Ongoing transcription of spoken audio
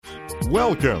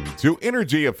Welcome to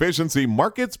Energy Efficiency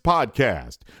Markets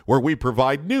Podcast, where we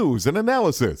provide news and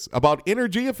analysis about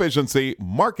energy efficiency,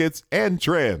 markets, and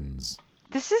trends.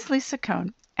 This is Lisa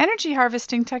Cohn. Energy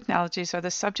harvesting technologies are the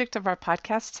subject of our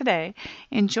podcast today,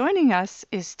 and joining us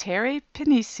is Terry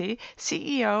Pennisi,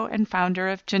 CEO and founder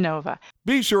of Jennova.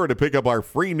 Be sure to pick up our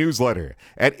free newsletter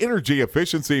at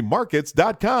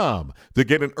energyefficiencymarkets.com to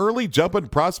get an early jump in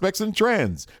prospects and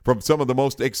trends from some of the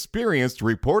most experienced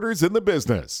reporters in the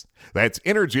business. That's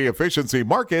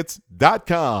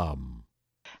energyefficiencymarkets.com.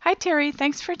 Hi, Terry.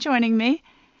 Thanks for joining me.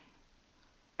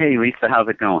 Hey, Lisa. How's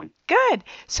it going? Good.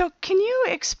 So can you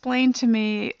explain to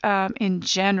me in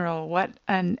general what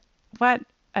an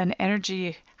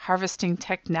energy harvesting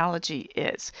technology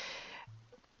is?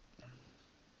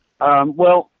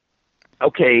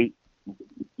 Okay.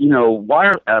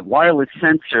 Wireless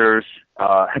sensors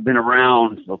have been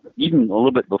around even a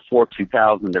little bit before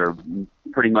 2000. They're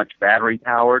pretty much battery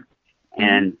powered.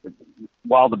 And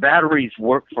while the batteries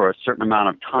work for a certain amount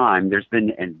of time, there's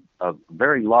been a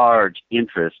very large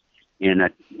interest in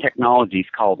technologies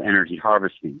called energy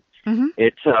harvesting. Mm-hmm.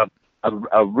 It's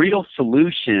a real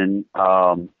solution,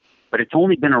 but it's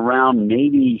only been around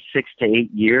maybe 6 to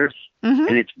 8 years,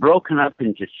 and it's broken up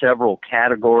into several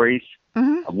categories.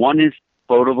 Mm-hmm. One is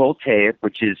photovoltaic,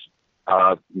 which is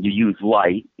you use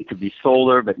light. It could be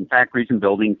solar, but in factories and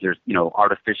buildings, there's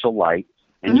artificial light,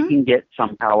 and you can get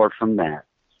some power from that.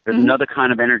 There's another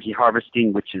kind of energy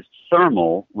harvesting, which is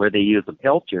thermal, where they use a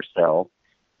Peltier cell,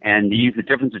 and they use the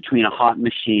difference between a hot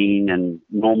machine and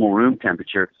normal room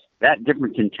temperature. That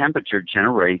difference in temperature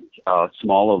generates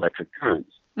small electric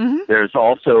currents. Mm-hmm. There's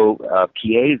also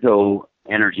piezo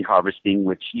energy harvesting,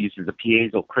 which uses a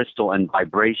piezo crystal and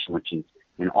vibration, which is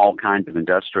in all kinds of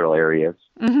industrial areas,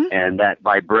 and that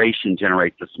vibration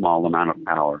generates a small amount of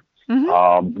power.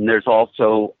 Mm-hmm. And there's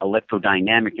also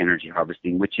electrodynamic energy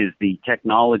harvesting, which is the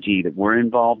technology that we're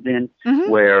involved in,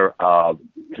 where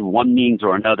through one means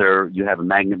or another, you have a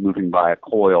magnet moving by a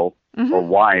coil or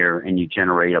wire, and you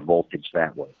generate a voltage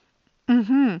that way.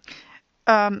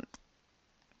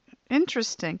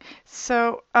 Interesting.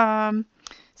 So,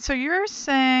 so you're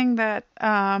saying that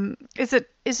is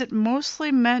it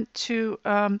mostly meant to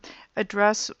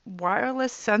address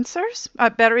wireless sensors,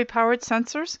 battery-powered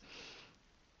sensors?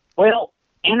 Well,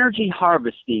 energy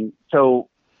harvesting, so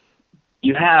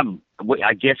you have,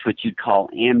 I guess, what you'd call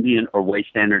ambient or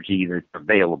waste energy that's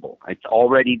available. It's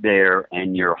already there,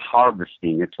 and you're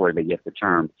harvesting. That's where they get the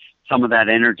term. Some of that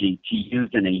energy to use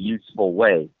in a useful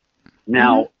way.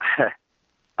 Now,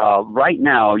 right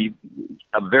now, a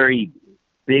very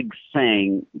big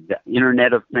thing, the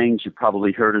Internet of Things, you've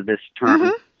probably heard of this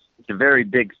term. It's a very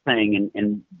big thing,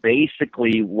 and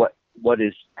basically what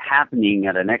is happening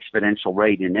at an exponential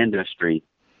rate in industry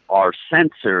are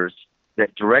sensors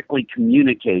that directly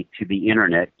communicate to the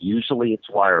internet. Usually it's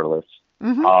wireless,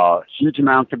 huge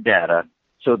amounts of data,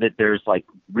 so that there's like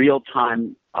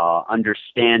real-time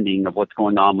understanding of what's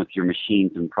going on with your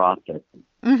machines and processing.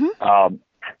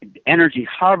 Energy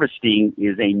harvesting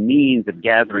is a means of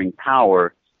gathering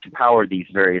power to power these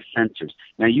various sensors.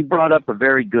 Now, you brought up a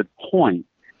very good point.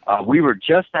 We were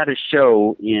just at a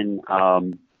show in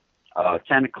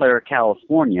Santa Clara,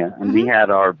 California, and we had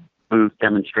our booth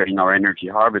demonstrating our energy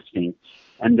harvesting.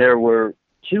 And there were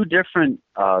two different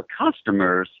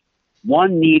customers.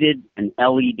 One needed an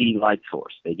LED light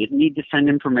source. They didn't need to send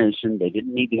information. They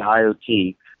didn't need the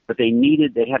IoT, but they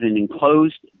had an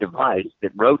enclosed device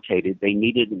that rotated. They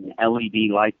needed an LED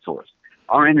light source.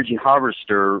 Our energy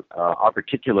harvester, our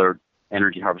particular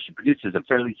energy harvester, produces a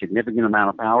fairly significant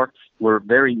amount of power. We're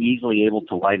very easily able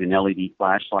to light an LED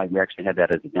flashlight. We actually had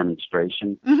that as a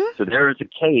demonstration. So there is a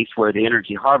case where the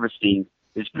energy harvesting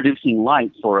is producing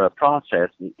light for a process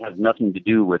that has nothing to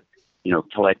do with,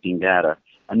 collecting data.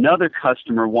 Another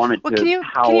customer wanted to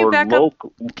power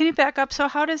local. Can you back up? So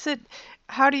how do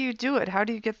you do it? How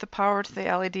do you get the power to the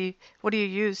LED? What do you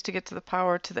use to get to the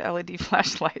power to the LED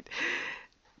flashlight?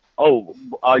 Oh,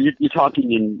 you're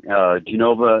talking in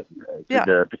Jennova,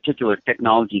 the particular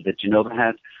technology that Jennova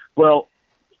has. Well,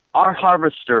 our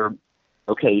harvester,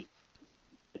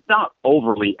 it's not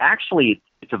overly. Actually,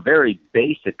 it's a very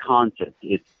basic concept.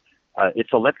 It's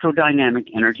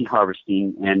electrodynamic energy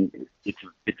harvesting, and it's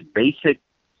a basic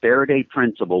Faraday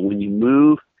principle. When you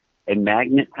move a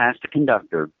magnet past a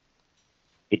conductor,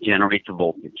 it generates a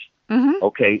voltage.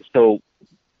 Okay, so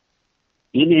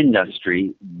in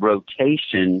industry,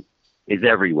 rotation is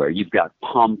everywhere. You've got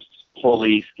pumps,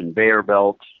 pulleys, conveyor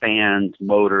belts, fans,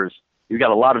 motors. You've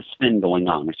got a lot of spin going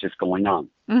on. It's just going on.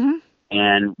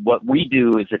 And what we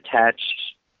do is attach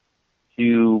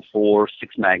 2, 4,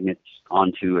 6 magnets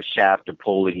onto a shaft, a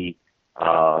pulley,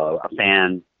 a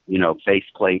fan,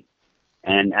 faceplate.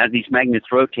 And as these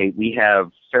magnets rotate, we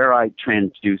have ferrite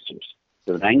transducers.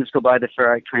 So the magnets go by the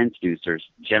ferrite transducers,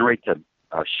 generates a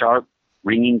sharp,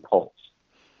 ringing pulse.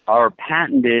 Our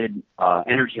patented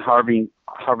energy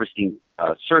harvesting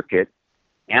circuit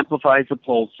amplifies the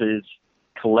pulses,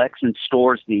 collects and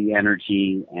stores the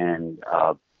energy, and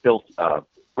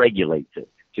regulates it.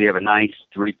 So you have a nice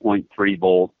 3.3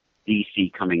 volt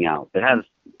DC coming out that has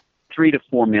 3 to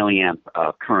 4 milliamp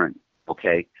current.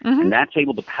 Okay, and that's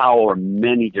able to power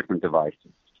many different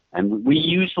devices. And we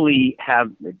usually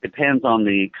have, it depends on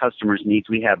the customer's needs,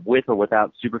 we have with or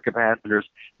without supercapacitors.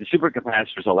 The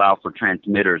supercapacitors allow for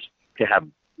transmitters to have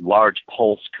large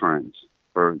pulse currents,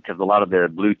 because a lot of the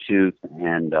Bluetooth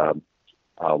and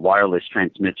wireless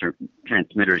transmitters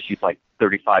use like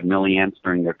 35 milliamps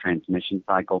during their transmission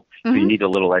cycle, so you need a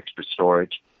little extra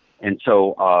storage. And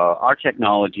so our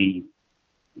technology,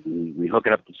 we hook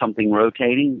it up to something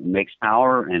rotating, it makes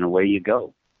power, and away you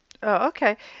go. Oh,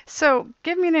 okay. So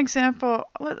give me an example.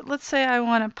 Let's say I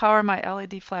want to power my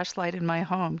LED flashlight in my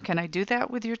home. Can I do that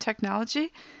with your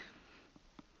technology?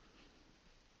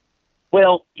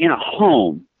 Well, in a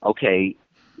home,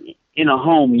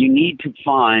 you need to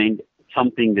find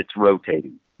something that's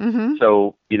rotating.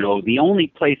 So, the only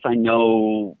place I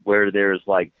know where there's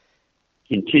like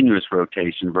continuous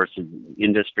rotation versus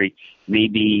industry,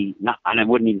 maybe not, and I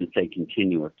wouldn't even say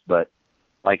continuous, but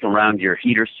like around your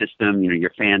heater system,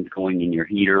 your fans going in your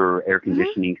heater or air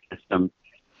conditioning system.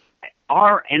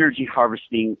 Our energy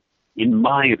harvesting, in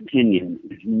my opinion,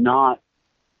 is not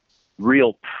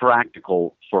real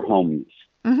practical for home use.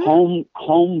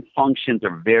 Home functions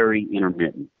are very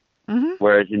intermittent,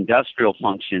 whereas industrial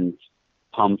functions,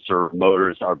 pumps or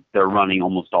motors, they're running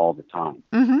almost all the time.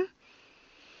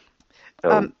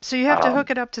 So you have to hook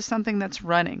it up to something that's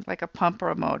running, like a pump or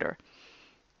a motor.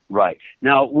 Right.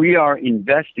 Now, we are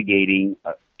investigating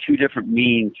two different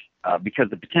means because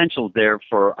the potential is there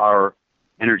for our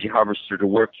energy harvester to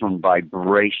work from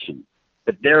vibration.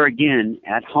 But there again,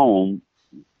 at home,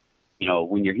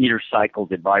 when your heater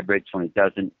cycles, it vibrates. When it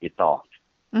doesn't, it's off.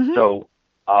 So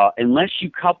unless you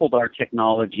coupled our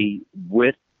technology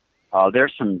with,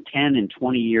 there's some 10 and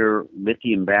 20-year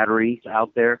lithium batteries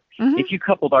out there. If you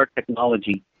coupled our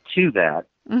technology to that,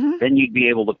 then you'd be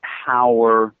able to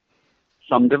power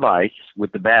some device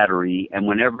with the battery, and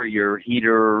whenever your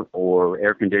heater or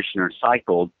air conditioner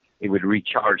cycled, it would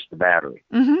recharge the battery,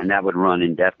 and that would run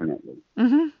indefinitely.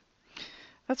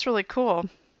 That's really cool.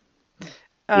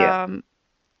 Yeah.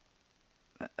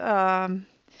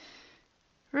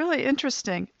 Really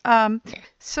interesting.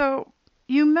 So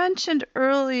you mentioned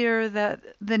earlier that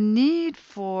the need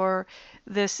for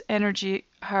this energy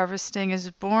harvesting is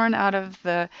born out of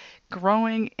the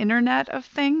growing Internet of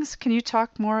Things. Can you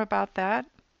talk more about that?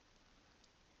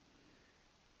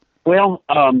 Well,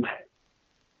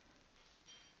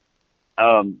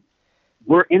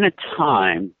 we're in a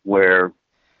time where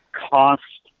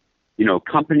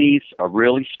companies are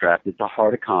really strapped. It's a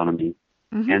hard economy,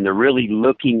 and they're really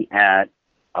looking at,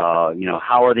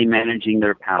 how are they managing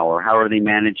their power? How are they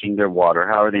managing their water?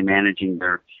 How are they managing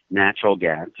their natural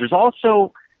gas? There's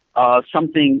also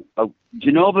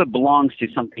Jennova belongs to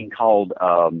something called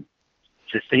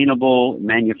Sustainable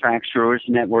Manufacturers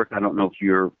Network. I don't know if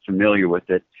you're familiar with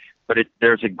it, but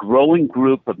there's a growing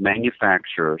group of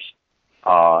manufacturers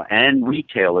and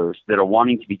retailers that are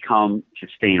wanting to become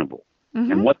sustainable.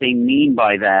 And what they mean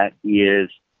by that is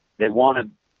they want to,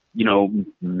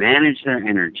 manage their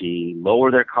energy, lower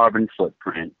their carbon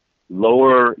footprint,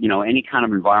 lower, any kind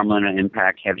of environmental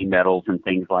impact, heavy metals and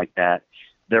things like that.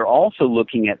 They're also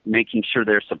looking at making sure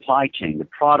their supply chain, the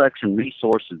products and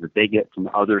resources that they get from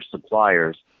other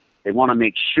suppliers, they want to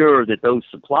make sure that those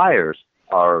suppliers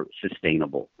are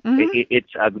sustainable.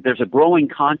 There's a growing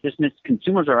consciousness.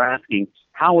 Consumers are asking,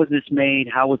 how was this made?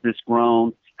 How was this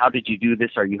grown? How did you do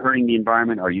this? Are you hurting the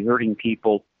environment? Are you hurting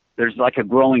people? There's like a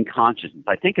growing consciousness.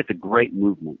 I think it's a great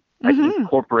movement. I think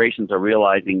corporations are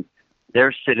realizing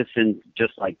they're citizens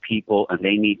just like people, and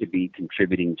they need to be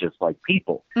contributing just like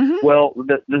people. Well,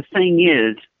 the thing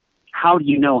is, how do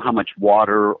you know how much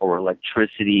water or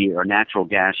electricity or natural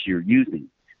gas you're using?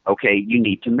 Okay, you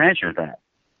need to measure that.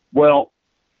 Well,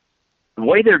 the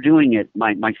way they're doing it,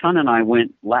 my son and I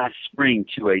went last spring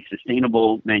to a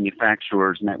Sustainable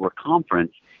Manufacturers Network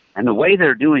conference, and the way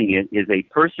they're doing it is a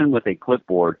person with a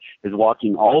clipboard is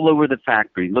walking all over the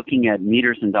factory, looking at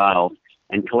meters and dials,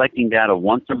 and collecting data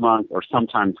once a month or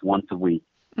sometimes once a week,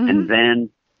 and then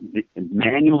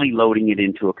manually loading it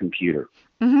into a computer.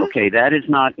 Okay, that is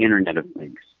not Internet of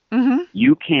Things.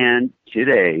 You can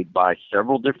today buy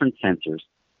several different sensors,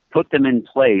 put them in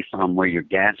place on where your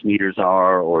gas meters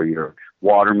are or your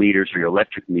water meters or your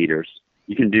electric meters.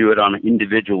 You can do it on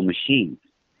individual machines.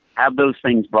 Have those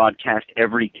things broadcast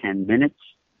every 10 minutes,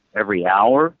 every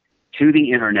hour to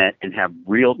the internet, and have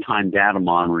real-time data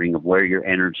monitoring of where your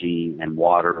energy and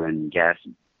water and gas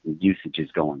usage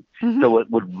is going. Mm-hmm. So it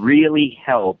would really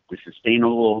help the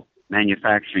sustainable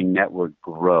manufacturing network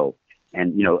grow,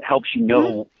 and it helps you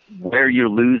know where you're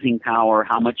losing power,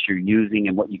 how much you're using,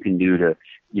 and what you can do to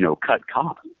cut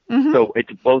costs. Mm-hmm. So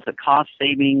it's both a cost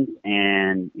savings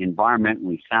and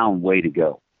environmentally sound way to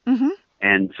go. Mm-hmm.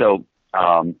 And so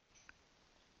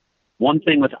one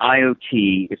thing with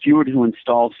IoT, if you were to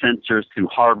install sensors through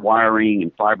hard wiring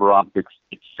and fiber optics,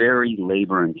 it's very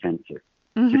labor intensive.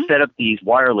 Mm-hmm. To set up these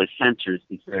wireless sensors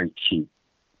is very cheap.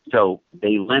 So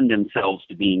they lend themselves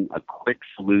to being a quick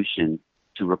solution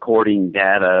to recording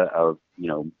data of,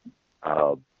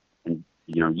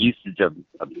 usage of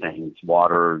things,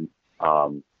 water,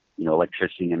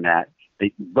 electricity and that.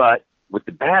 But with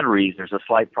the batteries, there's a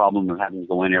slight problem of having to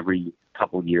go in every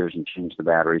couple of years and change the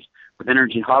batteries. With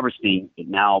energy harvesting, it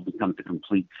now becomes a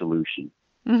complete solution.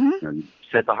 Mm-hmm. You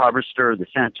set the harvester, the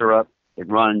sensor up, it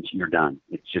runs, you're done.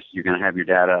 It's just you're going to have your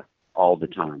data all the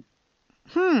time.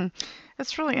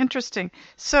 That's really interesting.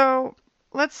 So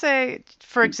let's say,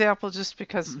 for example, just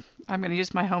because I'm going to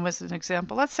use my home as an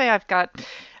example, let's say I've got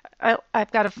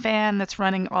a fan that's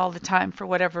running all the time for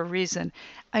whatever reason.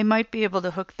 I might be able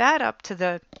to hook that up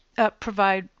to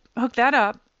hook that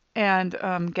up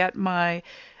and get my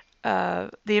the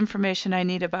information I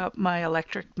need about my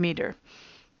electric meter.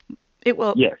 It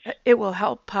will Yes. It will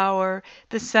help power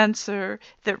the sensor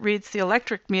that reads the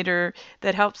electric meter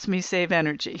that helps me save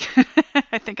energy.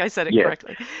 I think I said it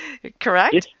correctly.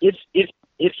 Correct?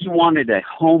 If you wanted a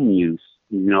home use,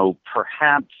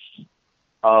 perhaps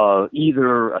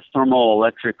either a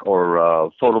thermoelectric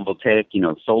or photovoltaic,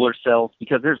 solar cells,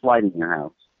 because there's light in your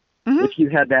house. Mm-hmm. If you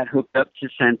had that hooked up to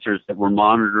sensors that were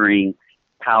monitoring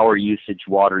power usage,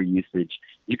 water usage,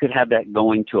 you could have that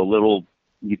going to a little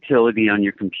utility on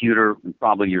your computer and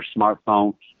probably your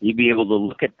smartphone. You'd be able to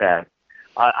look at that.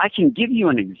 I can give you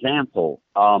an example.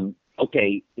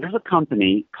 There's a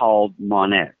company called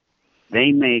Monet.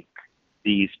 They make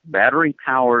these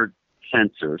battery-powered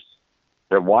sensors.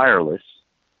 They're wireless,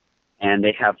 and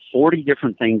they have 40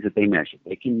 different things that they measure.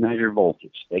 They can measure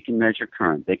voltage. They can measure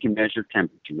current. They can measure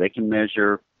temperature. They can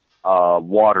measure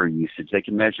water usage. They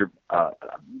can measure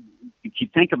if you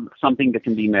think of something that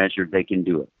can be measured, they can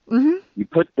do it. Mm-hmm. You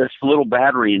put this little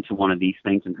battery into one of these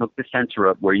things and hook the sensor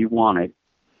up where you want it,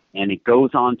 and it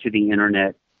goes onto the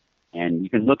internet, and you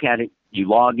can look at it. You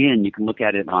log in, you can look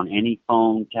at it on any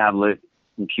phone, tablet,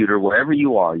 computer, wherever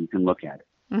you are, you can look at it.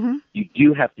 Mm-hmm. You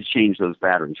do have to change those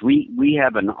batteries. We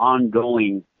have an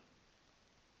ongoing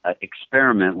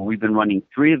experiment where we've been running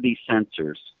 3 of these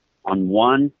sensors on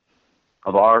one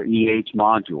of our EH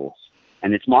modules,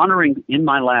 and it's monitoring in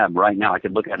my lab right now. I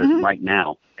could look at it right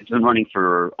now. It's been running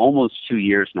for almost 2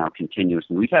 years now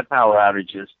continuously. We've had power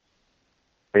outages.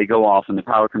 They go off, and the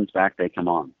power comes back, they come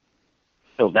on.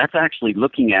 So that's actually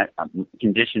looking at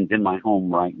conditions in my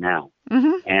home right now.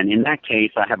 Mm-hmm. And in that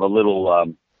case, I have a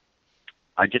little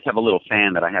I just have a little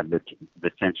fan that I have the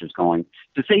sensors going.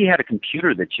 So say you had a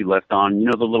computer that you left on,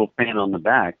 the little fan on the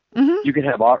back, you could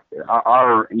have our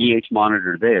EH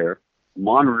monitor there,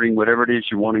 monitoring whatever it is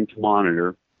you're wanting to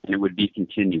monitor, and it would be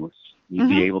continuous. You'd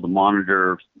be able to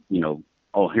monitor,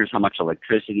 here's how much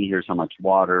electricity, here's how much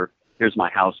water, here's my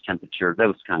house temperature,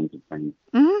 those kinds of things.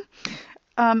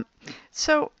 Mm-hmm.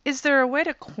 So is there a way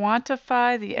to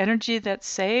quantify the energy that's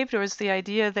saved, or is the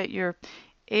idea that you're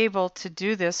able to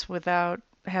do this without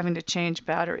having to change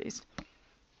batteries?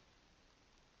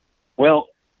 Well,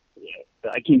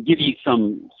 I can give you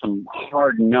some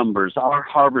hard numbers. Our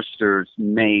harvesters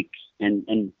make,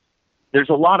 and there's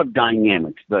a lot of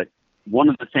dynamics, but one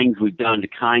of the things we've done to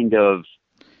kind of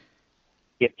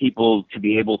get people to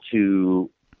be able to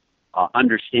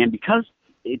understand, because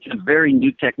it's a very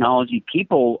new technology,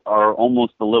 people are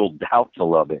almost a little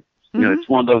doubtful of it. It's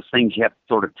one of those things you have to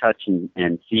sort of touch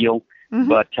and feel. Mm-hmm.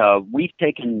 But we've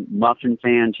taken muffin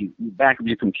fans. Back of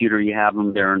your computer, you have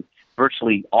them. They're in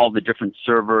virtually all the different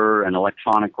server and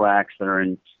electronic racks that are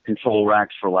in control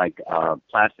racks for like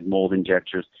plastic mold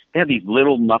injectors. They have these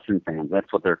little muffin fans.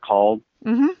 That's what they're called.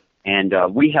 Mm-hmm. And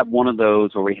we have one of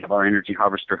those, or we have our energy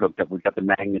harvester hooked up. We've got the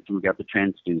magnets and we've got the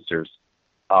transducers.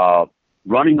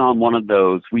 Running on one of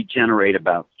those, we generate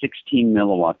about 16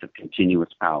 milliwatts of continuous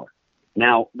power.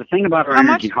 Now, the thing about our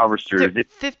energy harvester is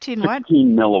it's 16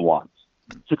 milliwatts.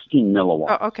 16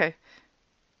 milliwatts. Oh, okay.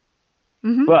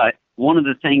 Mm-hmm. But one of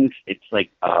the things, it's like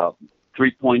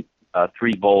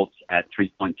 3.3 volts at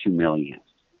 3.2 milliamps.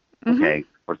 Okay,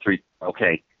 or 3.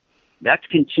 Okay. That's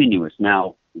continuous.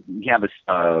 Now, we have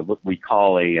what we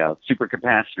call a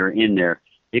supercapacitor in there.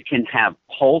 It can have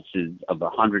pulses of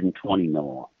 120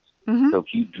 milliwatts. Mm-hmm. So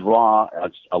if you draw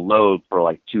a load for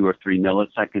like 2 or 3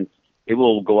 milliseconds, it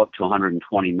will go up to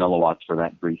 120 milliwatts for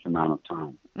that brief amount of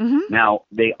time. Mm-hmm. Now,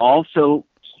 they also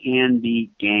can be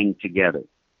ganged together.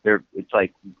 It's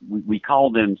like we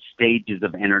call them stages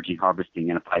of energy harvesting,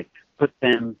 and if I put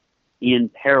them in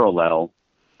parallel,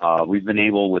 we've been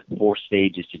able with 4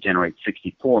 stages to generate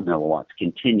 64 milliwatts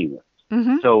continuous.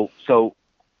 Mm-hmm. So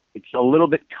it's a little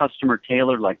bit customer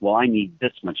tailored, like, well, I need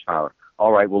this much power.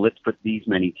 All right, well, let's put these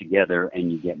many together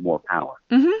and you get more power.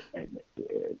 Mm-hmm.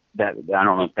 That I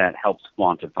don't know if that helps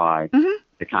quantify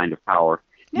the kind of power.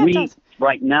 Yeah, it does.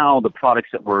 Right now, the products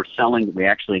that we're selling that we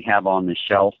actually have on the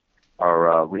shelf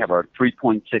are, we have our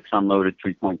 3.6 unloaded,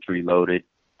 3.3 loaded,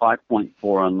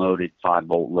 5.4 unloaded,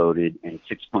 5-volt loaded, and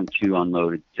 6.2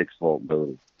 unloaded, 6-volt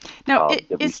loaded. Now,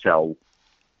 that we sell.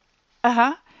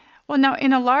 Uh-huh. Well, now,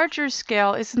 in a larger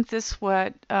scale, isn't this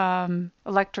what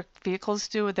electric vehicles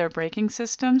do with their braking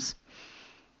systems?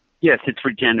 Yes, it's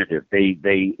regenerative.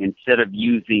 They instead of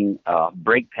using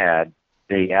brake pad,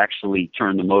 they actually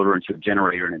turn the motor into a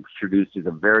generator, and it produces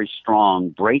a very strong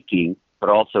braking, but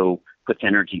also puts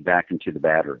energy back into the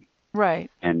battery. Right.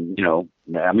 And,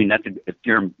 I mean, if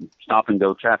you're in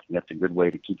stop-and-go traffic, that's a good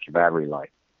way to keep your battery life.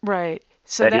 Right.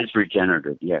 So that is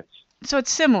regenerative, yes. So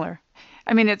it's similar.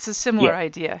 I mean, it's a similar Yes.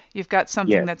 idea. You've got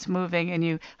something Yes. that's moving and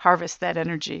you harvest that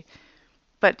energy,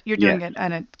 but you're doing Yes. it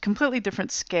on a completely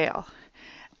different scale.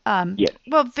 Yes.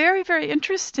 Well, very, very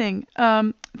interesting.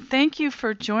 Thank you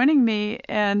for joining me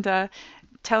and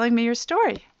telling me your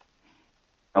story.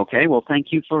 Okay, well,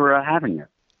 thank you for having us.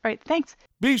 All right, thanks.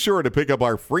 Be sure to pick up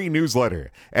our free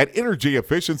newsletter at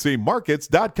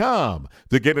energyefficiencymarkets.com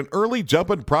to get an early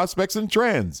jump in prospects and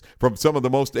trends from some of the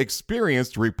most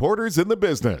experienced reporters in the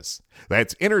business.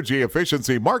 That's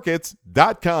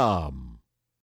energyefficiencymarkets.com.